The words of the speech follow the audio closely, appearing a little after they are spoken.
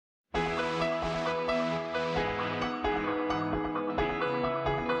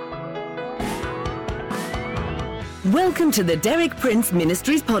Welcome to the Derek Prince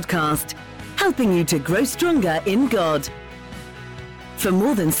Ministries podcast, helping you to grow stronger in God. For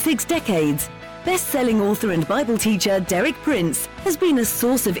more than 6 decades, best-selling author and Bible teacher Derek Prince has been a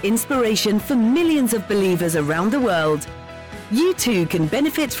source of inspiration for millions of believers around the world. You too can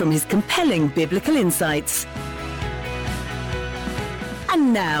benefit from his compelling biblical insights.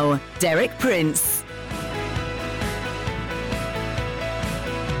 And now, Derek Prince.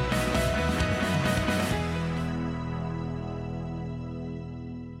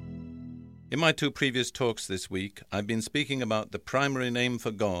 In my 2 previous talks this week, I've been speaking about the primary name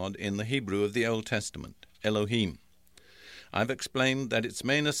for God in the Hebrew of the Old Testament, Elohim. I've explained that its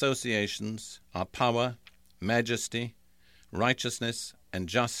main associations are power, majesty, righteousness, and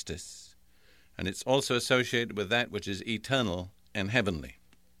justice, and it's also associated with that which is eternal and heavenly.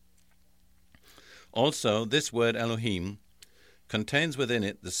 Also, this word Elohim contains within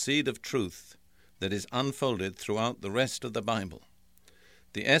it the seed of truth that is unfolded throughout the rest of the Bible.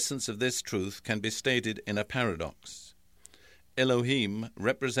 The essence of this truth can be stated in a paradox. Elohim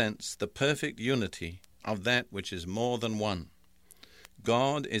represents the perfect unity of that which is more than one.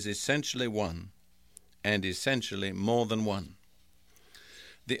 God is essentially one, and essentially more than one.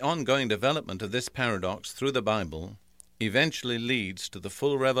 The ongoing development of this paradox through the Bible eventually leads to the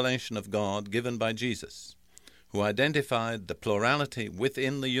full revelation of God given by Jesus, who identified the plurality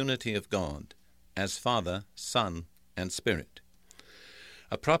within the unity of God as Father, Son, and Spirit.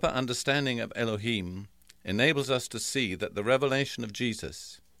 A proper understanding of Elohim enables us to see that the revelation of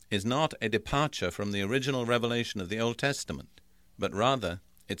Jesus is not a departure from the original revelation of the Old Testament, but rather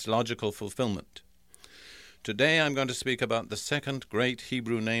its logical fulfillment. Today I'm going to speak about the second great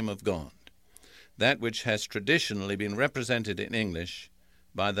Hebrew name of God, that which has traditionally been represented in English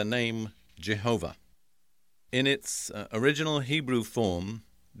by the name Jehovah. In its original Hebrew form,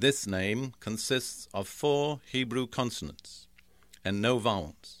 this name consists of 4 Hebrew consonants and no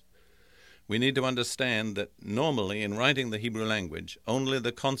vowels. We need to understand that normally in writing the Hebrew language, only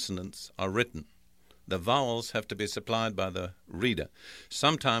the consonants are written. The vowels have to be supplied by the reader.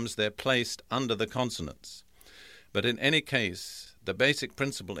 Sometimes they're placed under the consonants. But in any case, the basic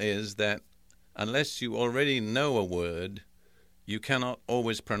principle is that unless you already know a word, you cannot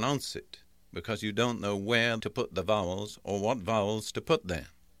always pronounce it because you don't know where to put the vowels or what vowels to put there.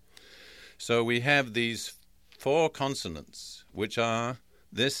 So we have these 4 consonants, which are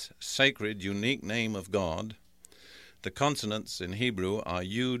this sacred, unique name of God. The consonants in Hebrew are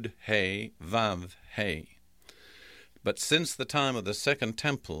Yud, He, Vav, He. But since the time of the Second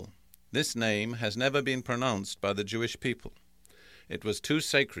Temple, this name has never been pronounced by the Jewish people. It was too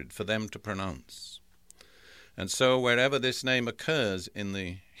sacred for them to pronounce. And so wherever this name occurs in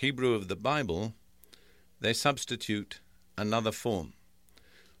the Hebrew of the Bible, they substitute another form.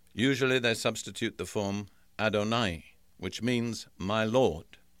 Usually they substitute the form Adonai, which means my Lord.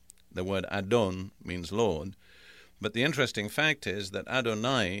 The word Adon means Lord, but the interesting fact is that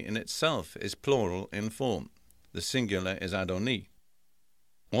Adonai in itself is plural in form. The singular is Adoni.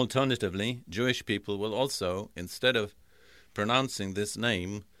 Alternatively, Jewish people will also, instead of pronouncing this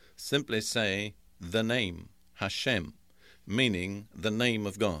name, simply say the name, Hashem, meaning the name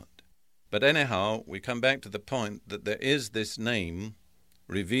of God. But anyhow, we come back to the point that there is this name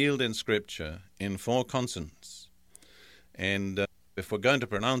revealed in Scripture in 4 consonants. And if we're going to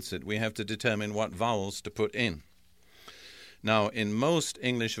pronounce it, we have to determine what vowels to put in. Now, in most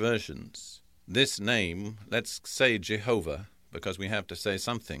English versions, this name, let's say Jehovah, because we have to say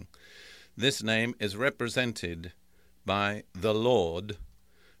something, this name is represented by the Lord,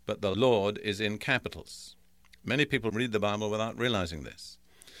 but the Lord is in capitals. Many people read the Bible without realizing this.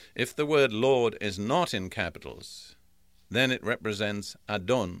 If the word Lord is not in capitals, then it represents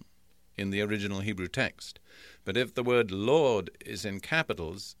Adon in the original Hebrew text. But if the word Lord is in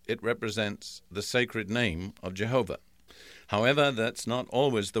capitals, it represents the sacred name of Jehovah. However, that's not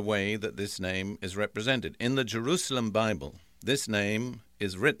always the way that this name is represented. In the Jerusalem Bible, this name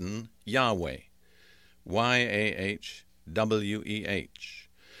is written Yahweh, Y-A-H-W-E-H.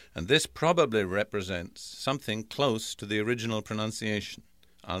 And this probably represents something close to the original pronunciation.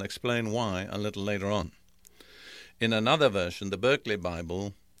 I'll explain why a little later on. In another version, the Berkeley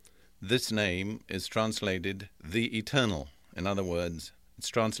Bible, this name is translated the eternal. In other words, it's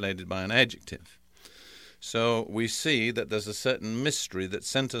translated by an adjective. So we see that there's a certain mystery that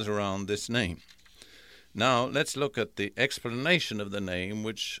centers around this name. Now, let's look at the explanation of the name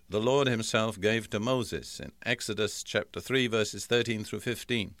which the Lord himself gave to Moses in Exodus chapter 3, verses 13 through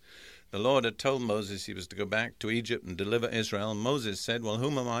 15. The Lord had told Moses he was to go back to Egypt and deliver Israel. Moses said, "Well,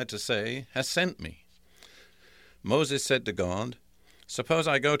 whom am I to say has sent me?" Moses said to God, Suppose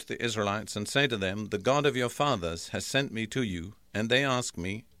I go to the Israelites and say to them, the God of your fathers has sent me to you, and they ask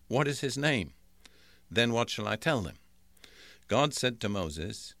me, what is his name? Then what shall I tell them? God said to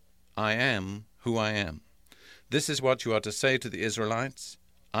Moses, I am who I am. This is what you are to say to the Israelites,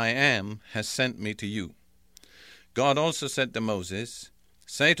 I am has sent me to you. God also said to Moses,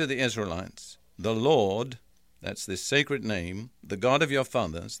 say to the Israelites, the Lord, that's this sacred name, the God of your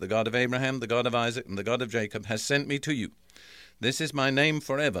fathers, the God of Abraham, the God of Isaac, and the God of Jacob, has sent me to you. This is my name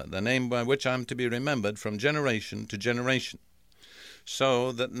forever, the name by which I am to be remembered from generation to generation.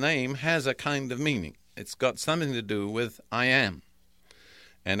 So that name has a kind of meaning. It's got something to do with I am.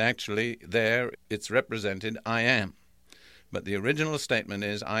 And actually there it's represented I am. But the original statement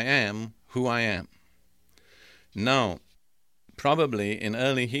is I am who I am. Now, probably in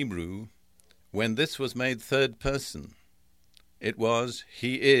early Hebrew, when this was made third person, it was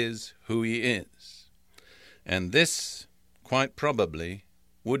he is who he is. And this, quite probably,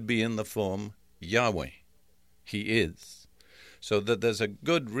 would be in the form Yahweh. He is. So that there's a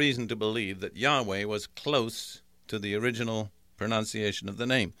good reason to believe that Yahweh was close to the original pronunciation of the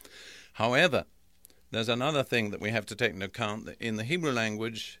name. However, there's another thing that we have to take into account. That in the Hebrew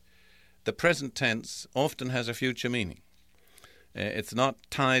language, the present tense often has a future meaning. It's not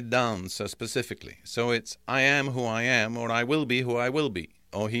tied down so specifically. So it's I am who I am, or I will be who I will be,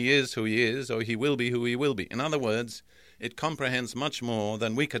 or he is who he is, or he will be who he will be. In other words, it comprehends much more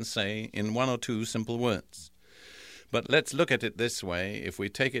than we can say in one or two simple words. But let's look at it this way. If we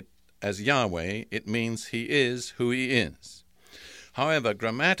take it as Yahweh, it means he is who he is. However,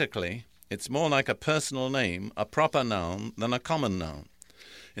 grammatically, it's more like a personal name, a proper noun, than a common noun.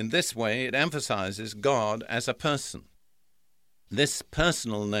 In this way, it emphasizes God as a person. This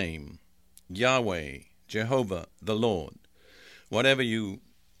personal name, Yahweh, Jehovah, the Lord, whatever you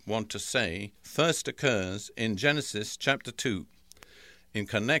want to say, first occurs in Genesis chapter 2, in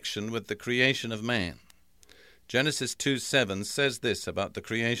connection with the creation of man. Genesis 2:7 says this about the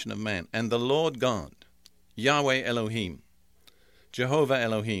creation of man, and the Lord God, Yahweh Elohim, Jehovah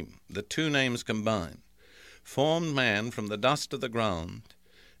Elohim, the two names combined, formed man from the dust of the ground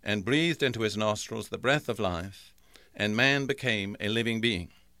and breathed into his nostrils the breath of life, and man became a living being.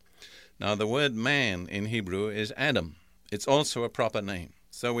 Now the word man in Hebrew is Adam. It's also a proper name.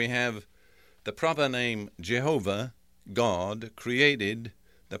 So we have the proper name Jehovah, God, created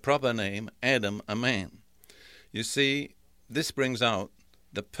the proper name Adam, a man. You see, this brings out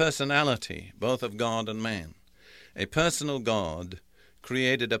the personality both of God and man. A personal God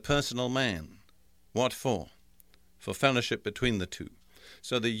created a personal man. What for? For fellowship between the two.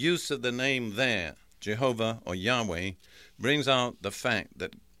 So the use of the name there, Jehovah or Yahweh, brings out the fact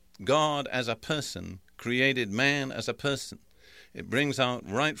that God as a person created man as a person. It brings out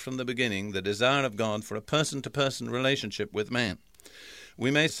right from the beginning the desire of God for a person-to-person relationship with man. We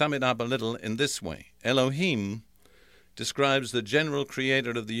may sum it up a little in this way. Elohim describes the general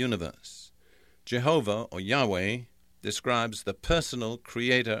creator of the universe. Jehovah or Yahweh describes the personal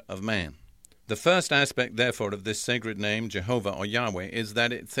creator of man. The first aspect, therefore, of this sacred name, Jehovah or Yahweh, is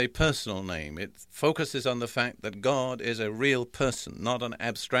that it's a personal name. It focuses on the fact that God is a real person, not an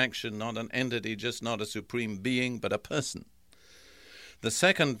abstraction, not an entity, just not a supreme being, but a person. The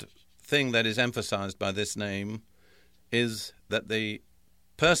second thing that is emphasized by this name is that the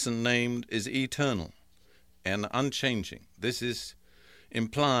person named is eternal and unchanging. This is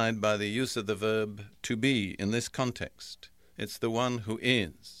implied by the use of the verb to be in this context. It's the one who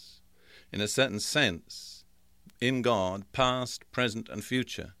is. In a certain sense, in God, past, present, and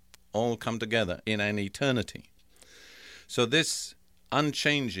future all come together in an eternity. So this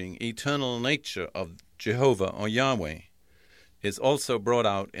unchanging, eternal nature of Jehovah or Yahweh is also brought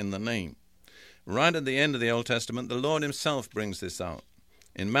out in the name. Right at the end of the Old Testament, the Lord himself brings this out.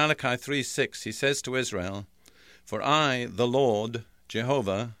 In Malachi 3:6, he says to Israel, "For I, the Lord,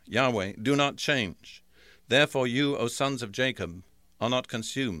 Jehovah, Yahweh, do not change. Therefore you, O sons of Jacob, are not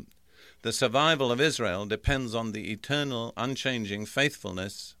consumed." The survival of Israel depends on the eternal, unchanging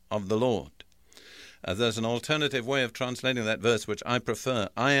faithfulness of the Lord. There's an alternative way of translating that verse which I prefer.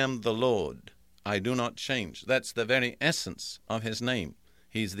 I am the Lord. I do not change. That's the very essence of his name.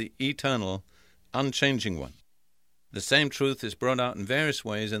 He's the eternal, unchanging one. The same truth is brought out in various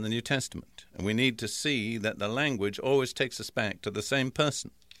ways in the New Testament, and we need to see that the language always takes us back to the same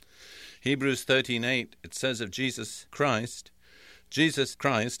person. Hebrews 13:8, it says of Jesus Christ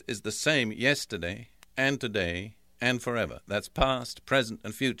is the same yesterday and today and forever. That's past, present,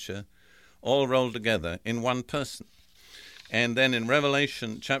 and future, all rolled together in one person. And then in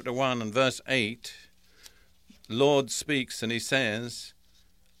Revelation chapter 1 and verse 8, Lord speaks and he says,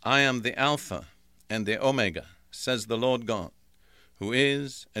 "I am the Alpha and the Omega, says the Lord God, who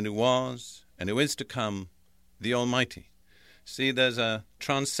is, and who was, and who is to come, the Almighty. See, there's a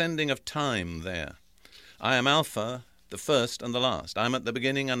transcending of time there. I am Alpha, the first and the last. I'm at the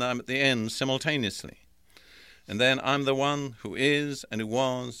beginning and I'm at the end simultaneously. And then I'm the one who is, and who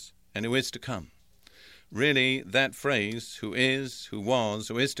was, and who is to come. Really, that phrase, who is, who was,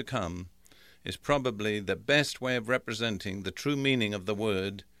 who is to come, is probably the best way of representing the true meaning of the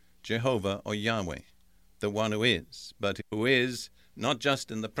word Jehovah or Yahweh, the one who is, but who is not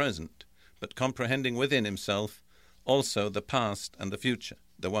just in the present, but comprehending within himself also the past and the future,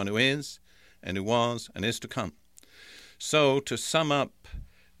 the one who is, and who was, and is to come. So, to sum up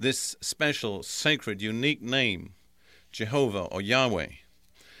this special, sacred, unique name, Jehovah or Yahweh,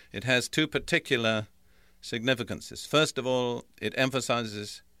 it has two particular significances. First of all, it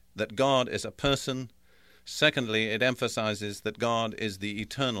emphasizes that God is a person. Secondly, it emphasizes that God is the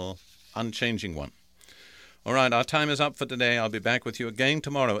eternal, unchanging one. All right, our time is up for today. I'll be back with you again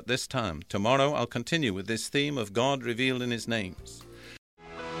tomorrow at this time. Tomorrow I'll continue with this theme of God revealed in his names.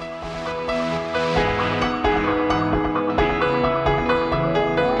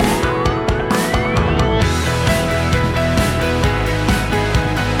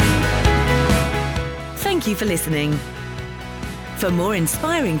 Thank you for listening. For more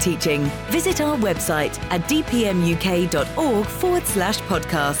inspiring teaching, visit our website at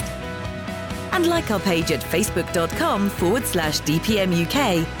dpmuk.org/podcast. And like our page at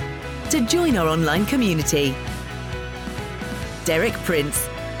facebook.com/DPMUK to join our online community. Derek Prince,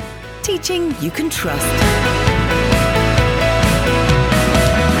 teaching you can trust.